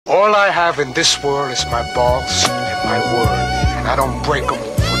All I have in this world is my balls and my word, and I don't break them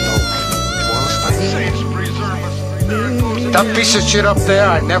for no one. You understand? That piece of shit up there,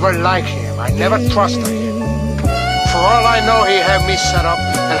 I never liked him. I never trusted him. For all I know, he had me set up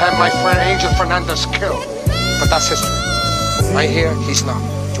and had my friend Angel Fernandez killed. But that's history. Right here, he's not.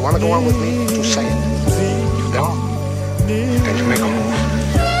 Do you want to go on with me? Just say it. You don't? Then you make a move.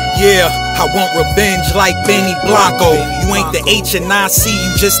 Yeah, I want revenge like Benny Blanco. You ain't the H&I-C,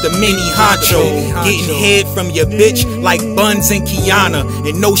 you just a mini honcho. Getting head from your bitch like Buns and Kiana.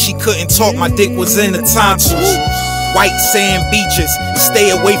 And no, she couldn't talk, my dick was in the tonsils. White sand beaches, stay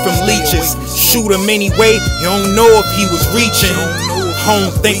away from leeches. Shoot him anyway, you don't know if he was reaching.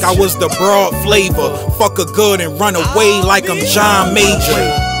 Home think I was the broad flavor. Fuck a good and run away like I'm John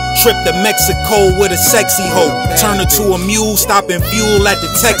Major. Trip to Mexico with a sexy hoe. Turn her to a mule, stopping fuel at the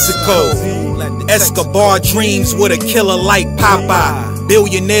Texaco. Escobar dreams with a killer like Popeye.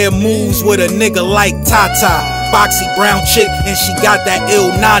 Billionaire moves with a nigga like Tata. Boxy brown chick and she got that ill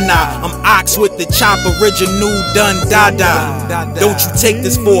nana. I'm ox with the chop, original done dada. Don't you take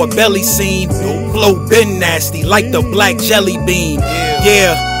this for a belly scene. Flow been nasty like the black jelly bean.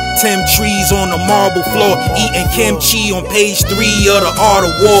 Yeah, 10 trees on the marble floor, eating kimchi on page 3 of the Art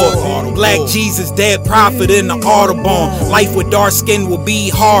of War. Black Jesus, dead prophet in the Audubon. Life with dark skin will be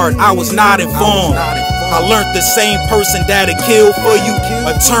hard, I was not informed. I learned the same person that'll kill for you,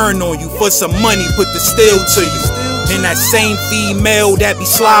 or turn on you for some money, put the steel to you. And that same female that be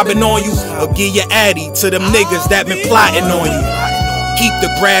slobbing on you, or give your addy to them niggas that been plotting on you. Keep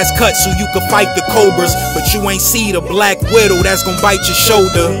the grass cut so you can fight the cobras, but you ain't see the black widow that's gonna bite your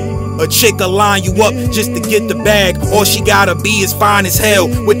shoulder. A chick'll line you up just to get the bag. All she gotta be is fine as hell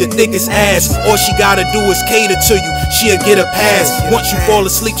with the thickest ass. All she gotta do is cater to you, she'll get a pass. Once you fall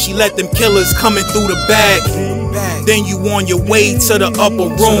asleep, she let them killers coming through the bag. Then you on your way to the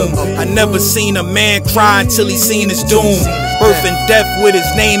upper room. I never seen a man cry until he seen his doom. Birth and death with his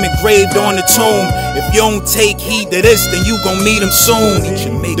name engraved on the tomb. If you don't take heed to this, then you gon' meet him soon.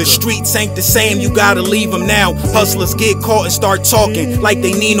 The streets ain't the same, you gotta leave them now. Hustlers get caught and start talking like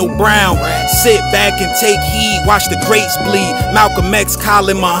they Nino Brown. Sit back and take heed, watch the greats bleed. Malcolm X,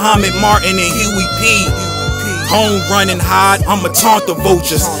 Colin, Muhammad, Martin, and Huey P. Home running hard, I'ma taunt the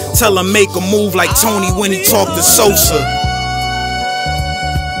vultures. Tell him make a move like Tony when he talked to Sosa.